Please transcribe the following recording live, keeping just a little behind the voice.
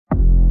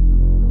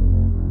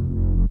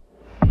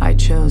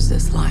chose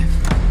this life.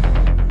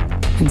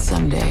 And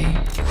someday,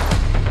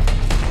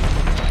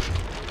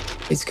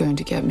 it's going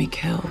to get me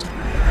killed.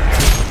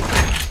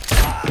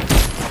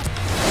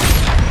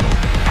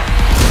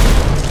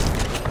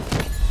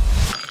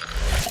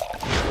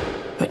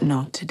 But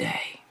not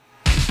today.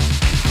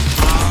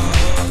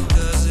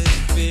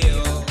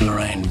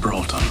 Lorraine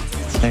Broughton,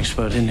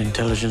 expert in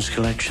intelligence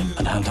collection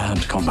and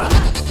hand-to-hand combat.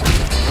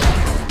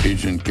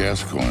 Agent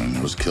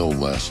Gascoigne was killed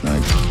last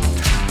night.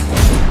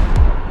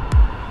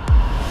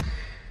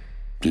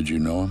 Did you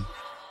know him?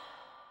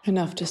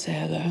 Enough to say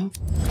hello.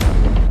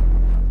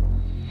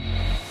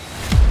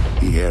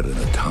 He had an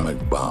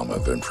atomic bomb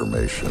of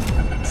information.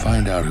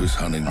 Find out who's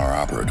hunting our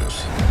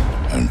operatives,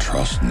 and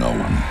trust no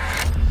one.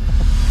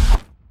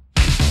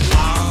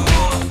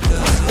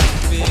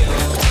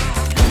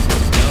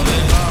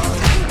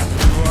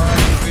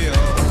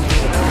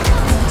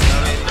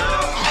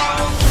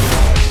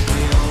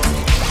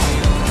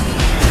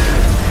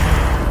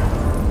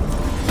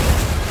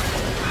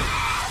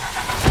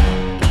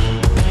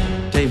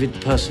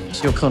 David Percival,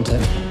 your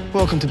contact.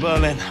 Welcome to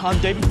Berlin. I'm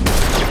David.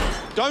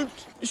 Don't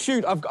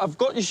shoot. I've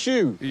got your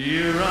shoe.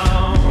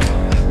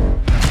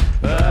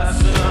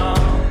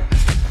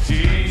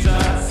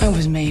 I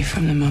was me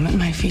from the moment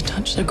my feet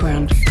touched the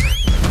ground.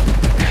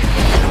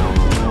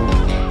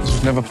 This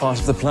was never part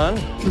of the plan.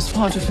 It was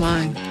part of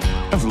mine.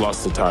 I've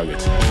lost the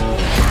target.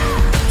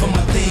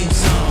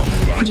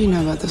 What do you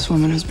know about this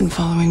woman who's been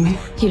following me?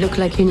 You look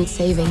like you need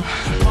saving.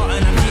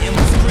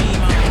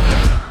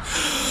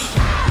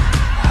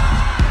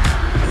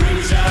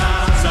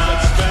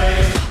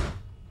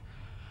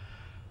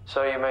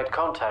 So you made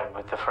contact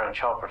with the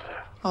French operative?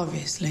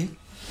 Obviously.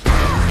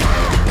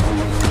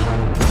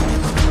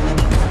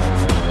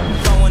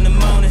 In the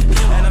morning,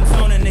 and I'm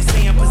phoning, they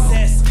say I'm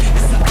possessed.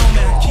 It's an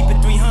omen, I keep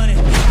it 300,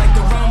 like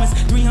the Romans,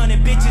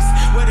 300 bitches,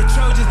 where the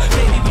Trojans,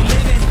 baby, we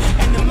living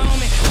in the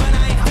moment. When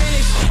I ain't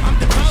finished, I'm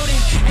devoted,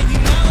 and you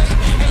know it,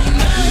 and you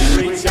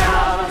know it. Reach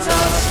out,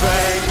 touch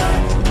straight.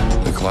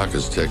 The clock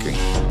is ticking,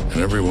 and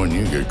everyone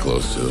you get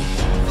close to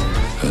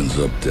ends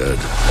up dead.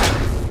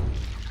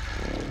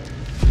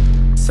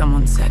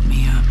 Someone set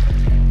me up.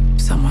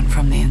 Someone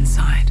from the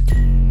inside.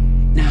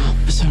 Now,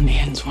 this only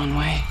ends one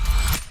way.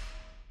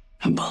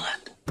 A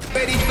bullet.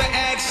 Ready for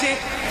action.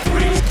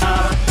 Reach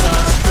out,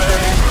 touch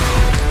straight.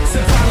 So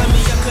follow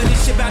me, I couldn't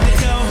ship out the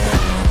door.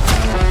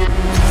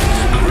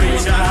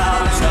 Reach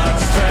out,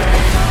 touch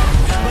straight.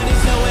 But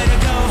there's nowhere to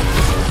go,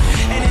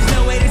 and there's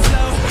no way to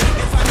slow.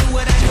 If I knew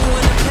what I knew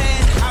in the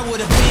past, I would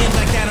have been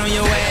like that on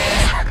your ass.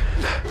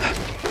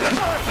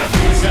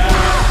 Reach out,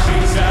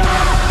 reach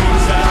out,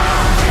 reach out.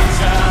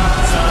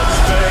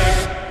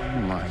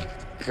 Oh my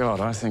God,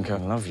 I think I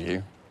love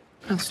you.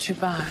 That's too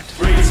bad.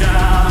 Reach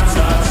out,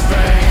 touch